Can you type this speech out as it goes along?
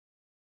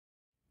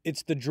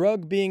It's the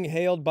drug being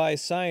hailed by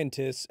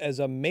scientists as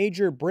a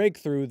major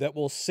breakthrough that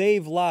will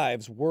save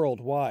lives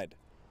worldwide.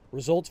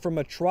 Results from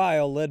a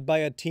trial led by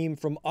a team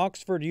from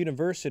Oxford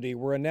University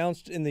were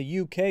announced in the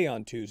UK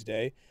on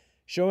Tuesday,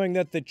 showing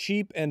that the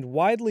cheap and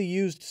widely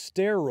used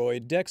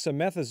steroid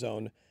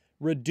dexamethasone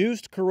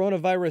reduced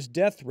coronavirus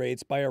death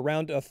rates by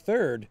around a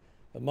third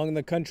among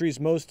the country's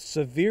most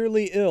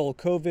severely ill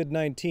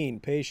COVID-19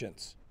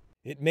 patients.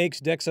 It makes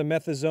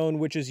dexamethasone,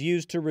 which is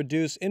used to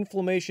reduce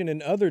inflammation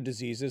in other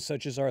diseases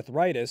such as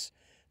arthritis,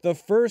 the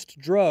first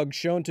drug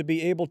shown to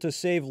be able to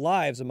save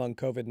lives among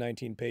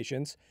COVID-19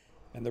 patients,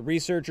 and the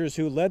researchers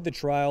who led the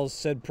trials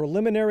said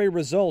preliminary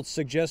results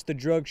suggest the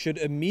drug should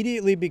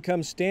immediately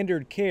become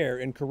standard care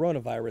in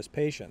coronavirus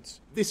patients.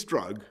 This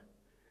drug,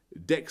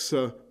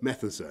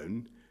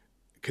 dexamethasone,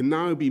 can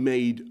now be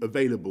made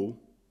available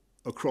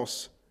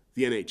across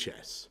the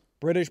NHS.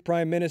 British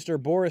Prime Minister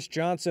Boris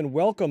Johnson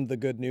welcomed the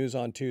good news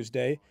on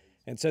Tuesday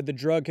and said the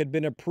drug had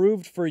been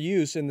approved for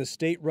use in the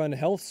state-run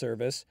health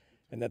service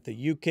and that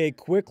the UK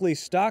quickly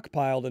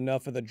stockpiled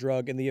enough of the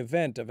drug in the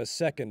event of a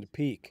second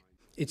peak.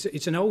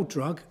 It's an old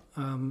drug.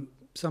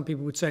 Some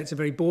people would say it's a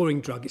very boring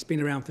drug. It's been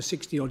around for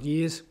 60-odd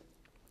years.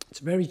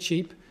 It's very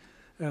cheap.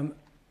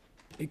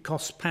 It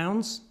costs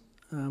pounds,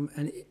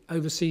 and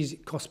overseas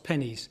it costs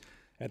pennies.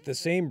 At the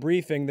same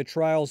briefing, the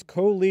trial's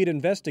co-lead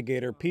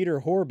investigator, Peter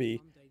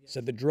Horby,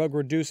 said the drug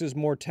reduces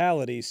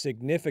mortality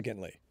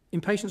significantly.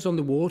 In patients on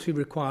the ward who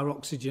require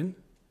oxygen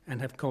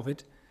and have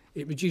COVID,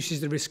 it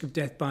reduces the risk of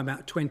death by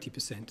about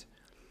 20%.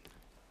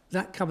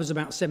 That covers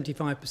about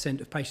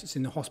 75% of patients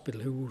in the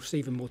hospital who will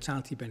receive a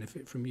mortality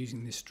benefit from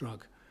using this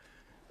drug.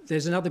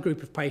 There's another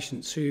group of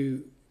patients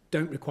who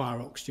don't require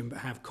oxygen but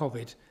have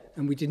COVID,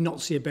 and we did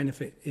not see a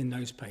benefit in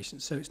those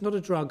patients. So it's not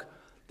a drug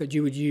that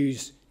you would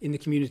use in the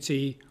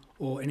community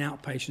or in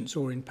outpatients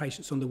or in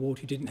patients on the ward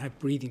who didn't have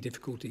breathing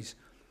difficulties.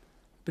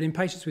 But in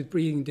patients with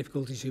breathing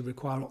difficulties who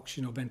require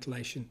oxygen or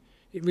ventilation,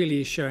 it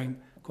really is showing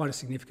quite a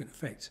significant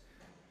effect.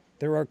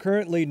 There are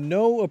currently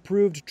no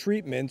approved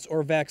treatments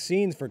or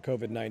vaccines for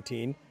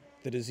COVID-19,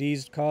 the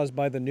disease caused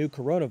by the new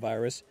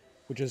coronavirus,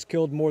 which has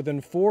killed more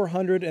than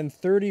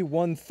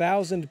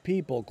 431,000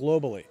 people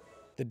globally.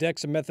 The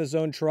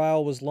dexamethasone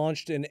trial was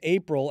launched in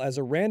April as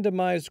a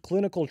randomized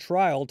clinical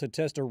trial to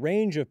test a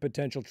range of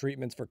potential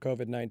treatments for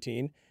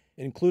COVID-19,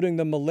 including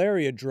the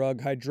malaria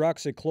drug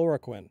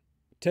hydroxychloroquine.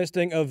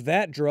 Testing of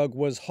that drug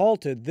was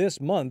halted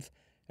this month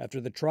after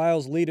the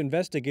trial's lead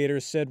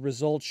investigators said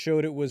results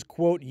showed it was,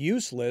 quote,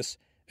 useless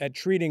at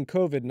treating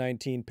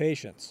COVID-19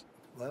 patients.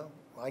 Well,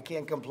 I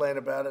can't complain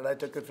about it. I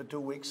took it for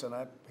 2 weeks and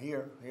I'm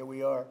here. Here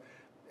we are.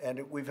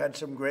 And we've had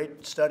some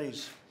great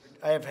studies.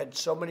 I have had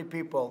so many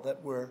people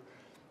that were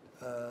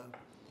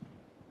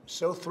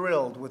so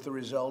thrilled with the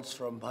results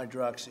from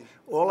hydroxy.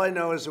 All I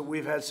know is that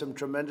we've had some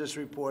tremendous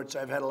reports.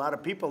 I've had a lot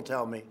of people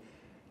tell me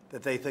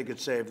that they think it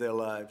saved their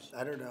lives.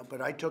 I don't know, but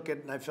I took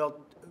it and I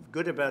felt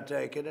good about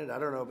taking it. I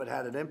don't know if it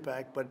had an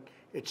impact, but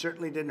it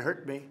certainly didn't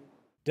hurt me.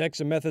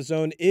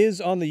 Dexamethasone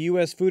is on the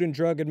U.S. Food and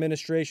Drug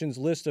Administration's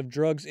list of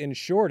drugs in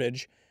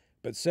shortage,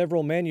 but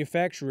several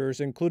manufacturers,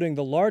 including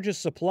the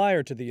largest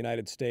supplier to the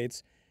United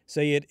States,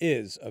 say it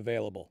is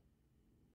available.